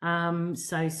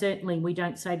 So certainly we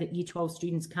don't say that year 12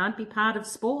 students can't be part of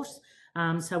sport.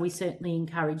 So we certainly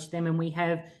encourage them, and we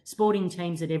have sporting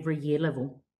teams at every year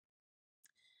level.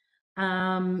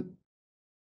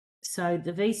 So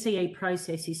the VCE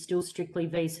process is still strictly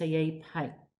VCE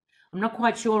pay. I'm not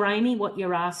quite sure, Amy, what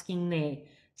you're asking there.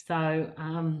 So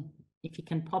if you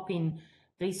can pop in,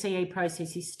 VCE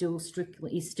process is still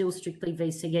strictly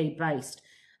VCE based.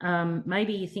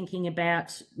 Maybe you're thinking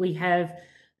about, we have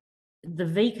the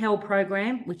VCAL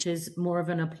program, which is more of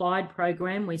an applied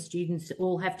program where students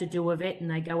all have to do a vet and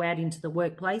they go out into the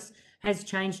workplace, has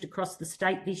changed across the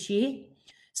state this year.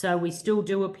 So we still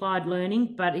do applied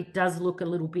learning, but it does look a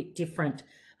little bit different.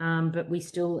 But we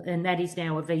still, and that is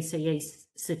now a VCE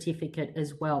certificate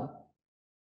as well.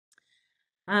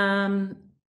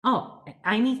 Oh,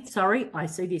 Amy, sorry, I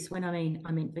see this when I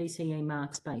meant VCE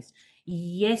marks based.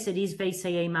 Yes, it is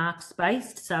VCE marks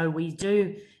based. So we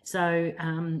do, so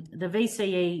the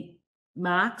VCE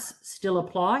marks still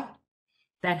apply.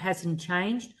 That hasn't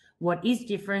changed. What is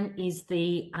different is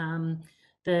the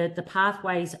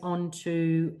pathways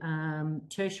onto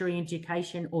tertiary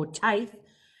education, or TAFE,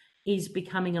 is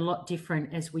becoming a lot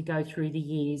different as we go through the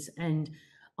years. And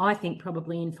I think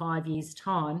probably in 5 years'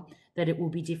 time that it will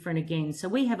be different again. So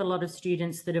we have a lot of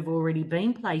students that have already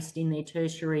been placed in their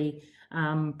tertiary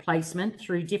placement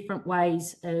through different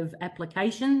ways of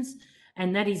applications.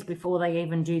 And that is before they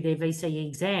even do their VCE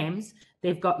exams,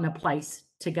 they've gotten a place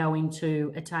to go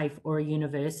into a TAFE or a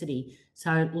university.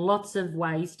 So lots of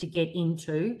ways to get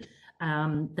into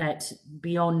that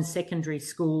beyond secondary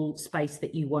school space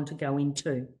that you want to go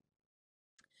into.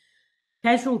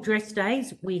 Casual dress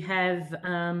days, we have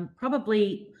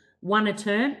probably one a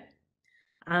term,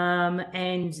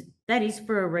 and that is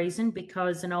for a reason,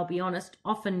 because, and I'll be honest,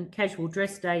 often casual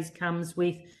dress days comes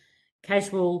with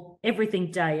casual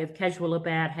everything day, of casual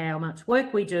about how much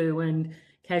work we do and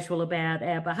casual about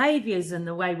our behaviours and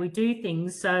the way we do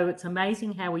things. So it's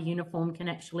amazing how a uniform can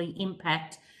actually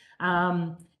impact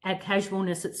our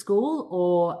casualness at school,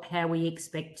 or how we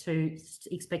expect to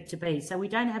be. So we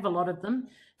don't have a lot of them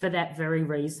for that very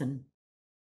reason.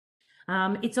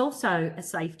 It's also a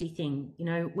safety thing. You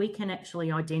know, we can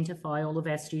actually identify all of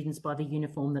our students by the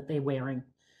uniform that they're wearing.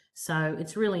 So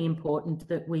it's really important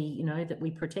that we, you know, that we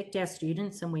protect our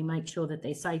students and we make sure that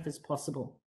they're safe as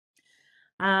possible.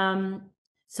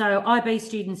 So IB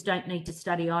students don't need to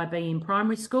study IB in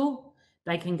primary school.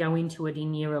 They can go into it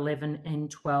in year 11 and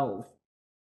 12.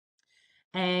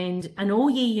 And an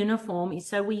all-year uniform is,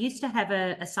 so we used to have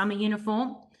a summer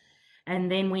uniform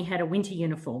and then we had a winter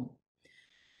uniform.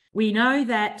 We know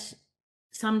that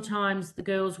sometimes the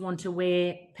girls want to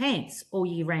wear pants all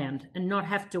year round and not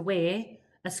have to wear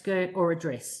a skirt or a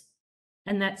dress,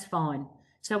 and that's fine.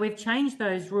 So we've changed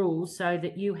those rules so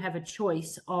that you have a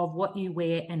choice of what you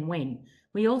wear and when.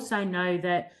 We also know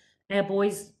that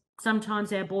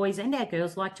sometimes our boys and our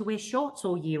girls like to wear shorts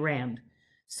all year round.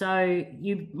 So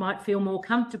you might feel more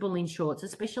comfortable in shorts,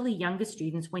 especially younger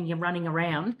students when you're running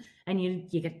around and you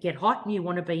get hot and you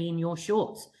want to be in your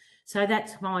shorts. So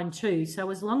that's fine too.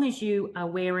 So as long as you are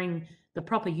wearing the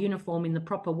proper uniform in the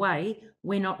proper way,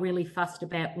 we're not really fussed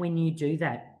about when you do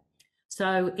that.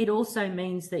 So it also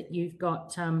means that you've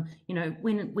got, you know,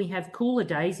 when we have cooler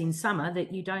days in summer,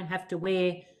 that you don't have to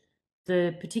wear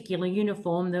the particular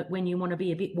uniform that when you want to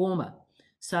be a bit warmer.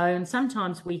 So, and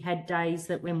sometimes we had days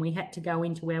that when we had to go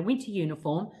into our winter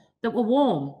uniform that were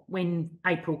warm when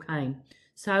April came.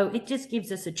 So it just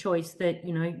gives us a choice that,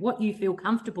 you know, what you feel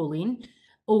comfortable in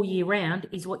all year round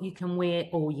is what you can wear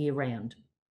all year round.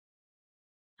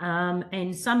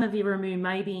 And some of you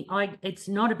maybe, it's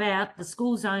not about, the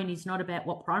school zone is not about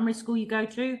what primary school you go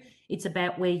to, it's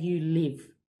about where you live.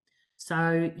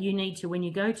 So you need to, when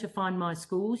you go to Find My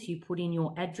Schools, you put in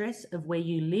your address of where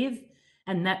you live,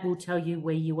 and that will tell you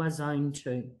where you are zoned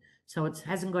to. So it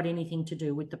hasn't got anything to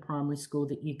do with the primary school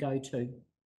that you go to.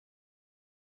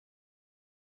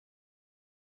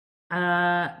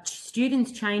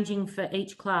 Students changing for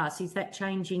each class, is that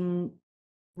changing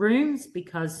rooms?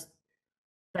 Because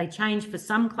they change for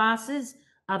some classes,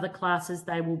 other classes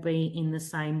they will be in the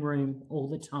same room all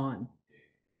the time.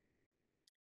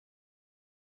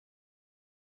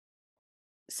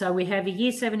 So we have a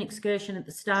year 7 excursion at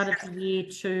the start of the year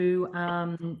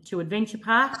to Adventure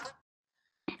Park.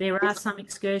 There are some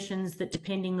excursions that,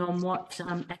 depending on what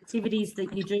activities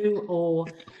that you do or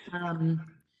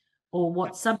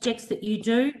what subjects that you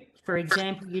do, for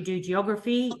example, you do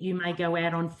geography, you may go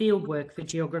out on field work for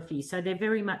geography. So they're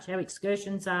very much, our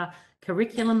excursions are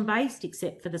curriculum based,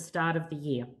 except for the start of the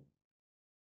year.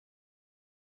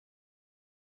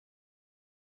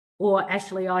 Or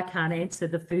actually, I can't answer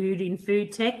the food in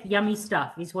food tech. Yummy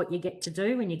stuff is what you get to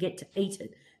do, and you get to eat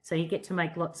it. So you get to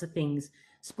make lots of things.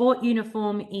 Sport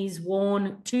uniform is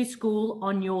worn to school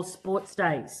on your sports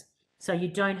days. So you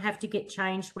don't have to get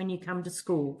changed when you come to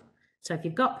school. So if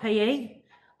you've got PE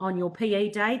on your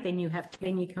PE day, then you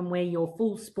can wear your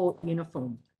full sport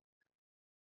uniform.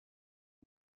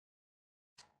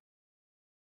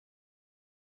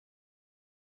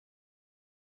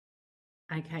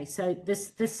 Okay, so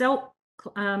the SELT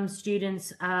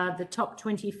students are the top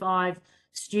 25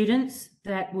 students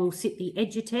that will sit the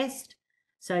EDUTEST.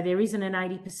 So there isn't an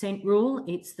 80% rule.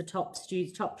 It's the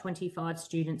top 25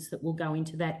 students that will go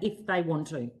into that if they want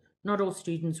to. Not all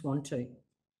students want to.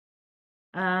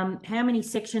 How many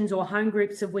sections or home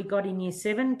groups have we got in year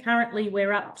 7? Currently,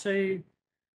 we're up to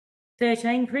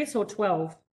 13, Chris, or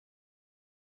 12?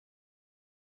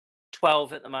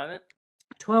 12 at the moment.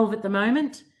 12 at the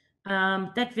moment.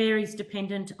 That varies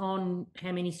dependent on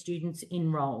how many students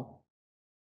enrol.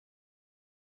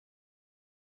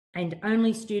 And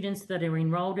only students that are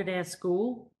enrolled at our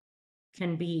school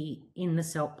can be in the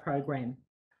SELT program.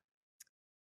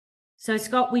 So,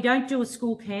 Scott, we don't do a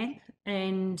school camp,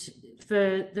 and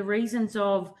for the reasons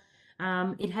of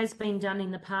it has been done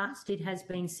in the past, it has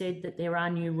been said that there are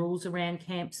new rules around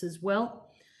camps as well.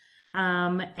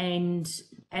 And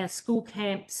our school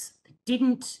camps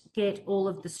didn't get all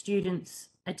of the students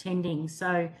attending.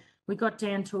 So we got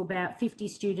down to about 50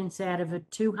 students out of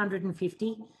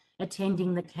 250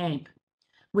 attending the camp,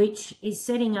 which is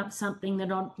setting up something that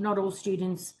not all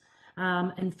students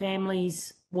and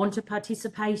families want to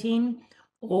participate in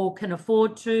or can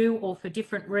afford to, or for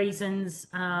different reasons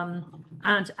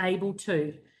aren't able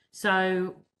to.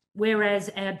 So whereas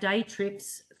our day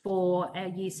trips for our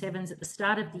year 7s at the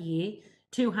start of the year,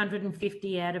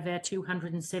 250 out of our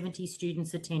 270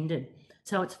 students attended.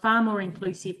 So it's far more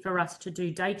inclusive for us to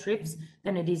do day trips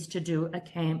than it is to do a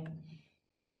camp.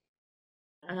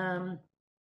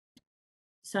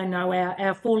 So no,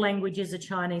 our 4 languages are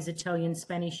Chinese, Italian,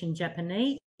 Spanish and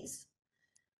Japanese.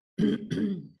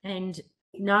 And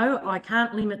no, I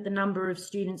can't limit the number of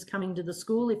students coming to the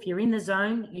school. If you're in the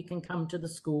zone, you can come to the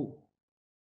school.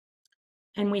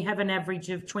 and we have an average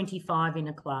of 25 in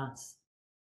a class.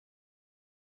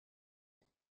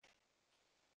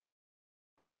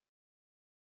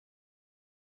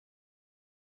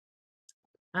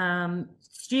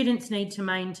 Students need to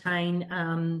maintain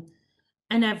an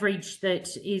average that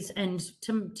is, and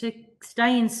to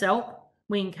stay in SELP,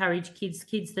 we encourage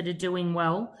kids that are doing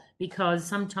well, because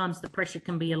sometimes the pressure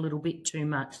can be a little bit too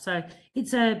much. So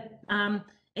it's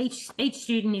each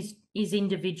student is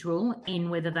individual in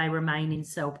whether they remain in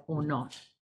SELP or not.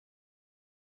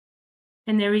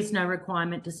 And there is no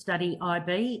requirement to study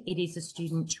IB, it is a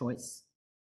student choice.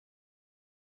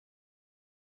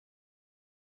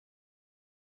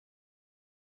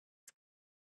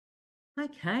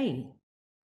 Okay.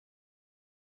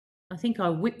 I think I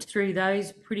whipped through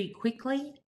those pretty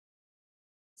quickly.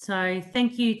 So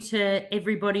thank you to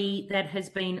everybody that has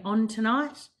been on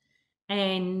tonight.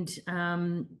 And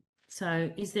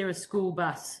so is there a school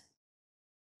bus?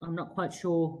 I'm not quite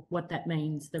sure what that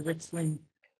means, the wrestling.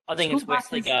 I think it's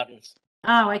Wesley Gardens.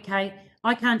 Oh, okay.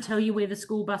 I can't tell you where the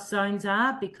school bus zones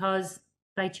are because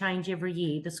they change every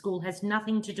year. The school has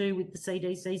nothing to do with the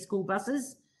CDC school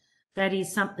buses. That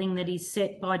is something that is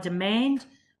set by demand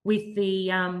with the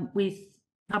with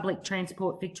Public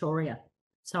Transport Victoria.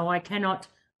 So I cannot,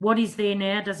 what is there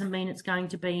now doesn't mean it's going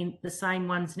to be the same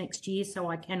ones next year, so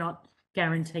I cannot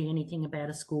guarantee anything about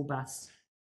a school bus.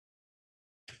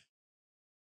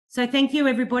 So thank you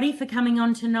everybody for coming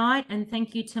on tonight, and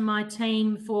thank you to my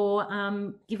team for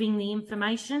giving the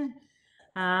information.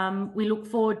 We look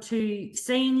forward to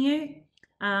seeing you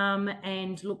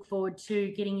and look forward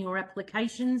to getting your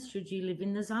applications should you live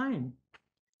in the zone.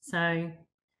 So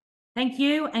thank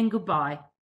you and goodbye.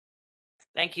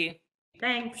 Thank you.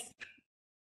 Thanks.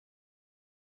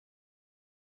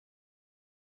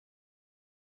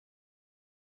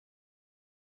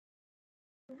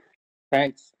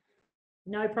 Thanks.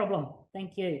 No problem.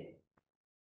 Thank you.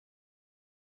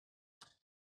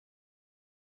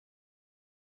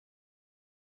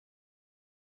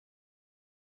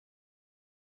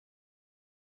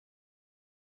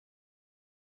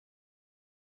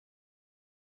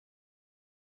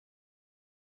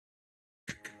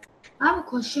 I have a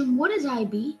question. What is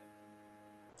IB?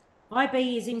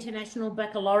 IB is International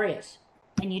Baccalaureate,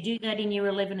 and you do that in year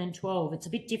 11 and 12. It's a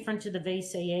bit different to the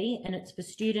VCE, and it's for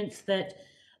students that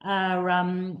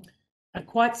are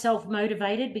quite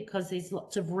self-motivated, because there's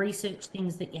lots of research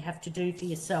things that you have to do for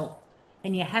yourself.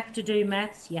 And you have to do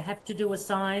maths, you have to do a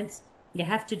science, you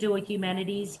have to do a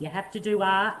humanities, you have to do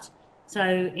art.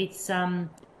 So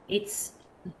it's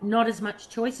not as much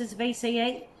choice as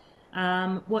VCE.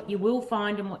 What you will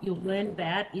find and what you'll learn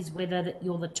about is whether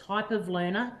you're the type of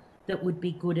learner that would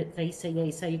be good at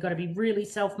VCE. So you've got to be really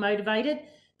self-motivated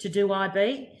to do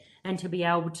IB and to be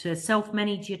able to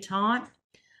self-manage your time.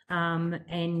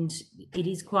 And it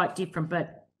is quite different.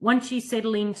 But once you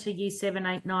settle into year 7,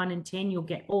 8, 9 and 10, you'll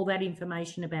get all that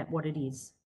information about what it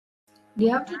is. Do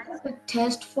you have to take a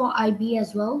test for IB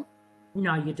as well?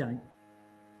 No, you don't.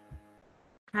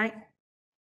 Okay.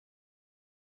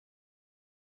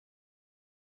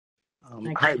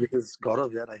 Hi, this is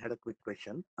Gaurav here. I had a quick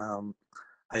question.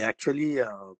 I actually,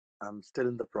 I'm still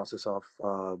in the process of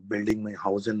building my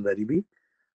house in Werribee.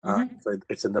 So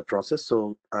it's in the process.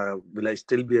 So will I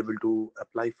still be able to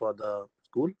apply for the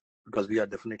school? Because we are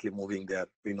definitely moving there,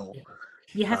 you know.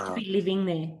 You have to be living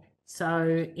there.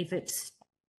 So if it's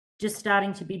just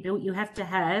starting to be built, you have to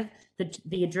have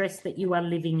the address that you are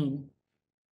living in.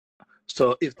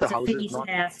 So if the it's house is not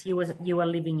house you are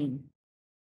living in.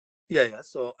 Yeah.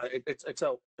 So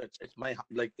it's my,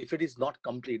 like, if it is not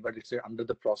complete, but it's under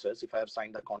the process, if I have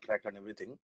signed the contract and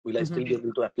everything, will I still be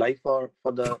able to apply for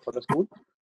the school?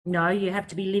 No, you have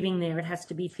to be living there. It has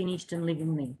to be finished and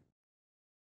living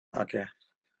there. Okay.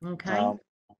 Okay.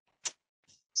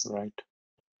 Right.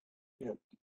 Yeah.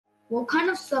 What kind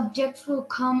of subjects will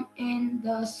come in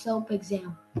the SELP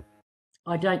exam?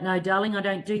 I don't know, darling. I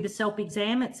don't do the SELP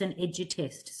exam. It's an edu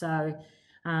test. So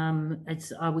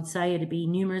I would say it'd be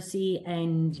numeracy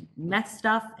and math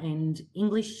stuff and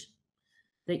English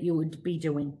that you would be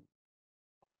doing.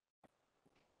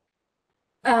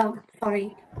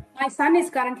 Sorry, my son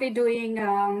is currently doing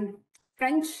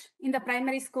French in the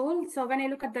primary school. So when I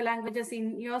look at the languages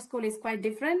in your school, is quite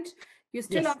different. You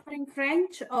still offering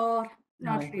French or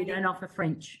not? No, really? we don't offer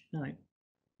French. No.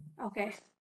 Okay.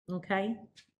 Okay.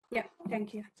 Yeah.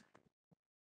 Thank you.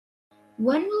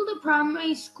 When will the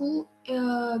primary school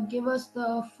give us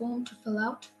the form to fill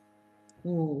out?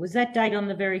 Oh, was that date on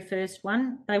the very first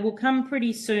one? They will come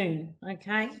pretty soon.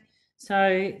 Okay.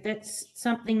 So that's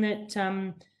something that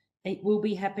it will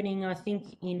be happening, I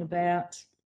think, in about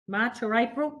March or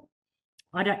April.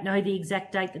 I don't know the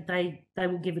exact date that they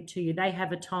will give it to you. They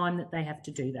have a time that they have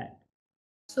to do that.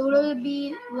 So will it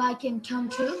be like in term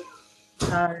 2?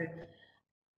 So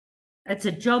it's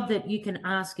a job that you can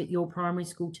ask at your primary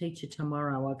school teacher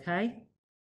tomorrow, okay?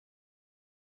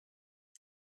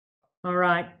 All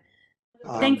right.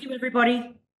 Thank you,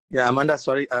 everybody. Yeah, Amanda,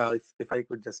 sorry, if I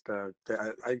could just, I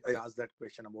asked that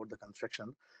question about the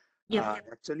construction. Yeah.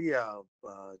 Actually,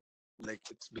 like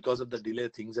it's because of the delay,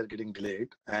 things are getting delayed,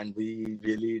 and we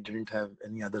really didn't have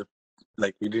any other,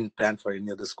 like we didn't plan for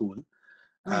any other school.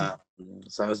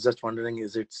 So I was just wondering,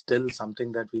 is it still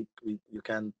something that you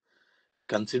can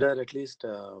consider at least?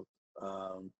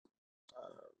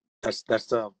 That's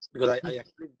the, because I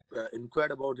actually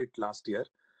inquired about it last year,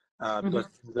 because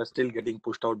they're still getting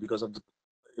pushed out because of the,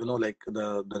 like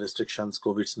the restrictions,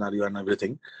 COVID scenario and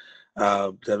everything.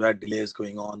 There were delays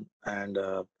going on, and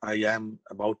I am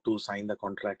about to sign the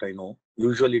contract. I know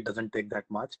usually it doesn't take that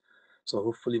much, so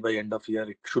hopefully by end of year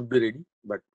it should be ready.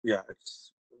 But yeah,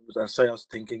 that's why I was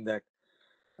thinking that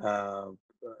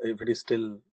if it is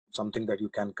still something that you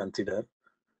can consider.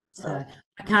 So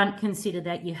I can't consider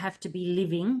that. You have to be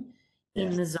living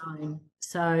in the zone.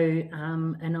 So,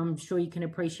 and I'm sure you can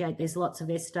appreciate there's lots of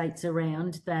estates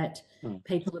around that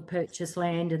people have purchased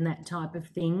land and that type of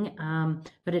thing,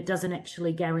 but it doesn't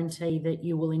actually guarantee that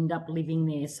you will end up living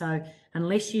there. So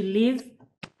unless you live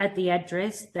at the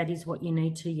address, that is what you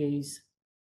need to use.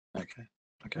 Okay.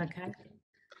 Okay.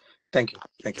 Thank you.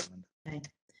 Thank you, Amanda. Okay.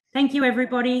 Thank you,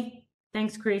 everybody.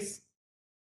 Thanks, Chris.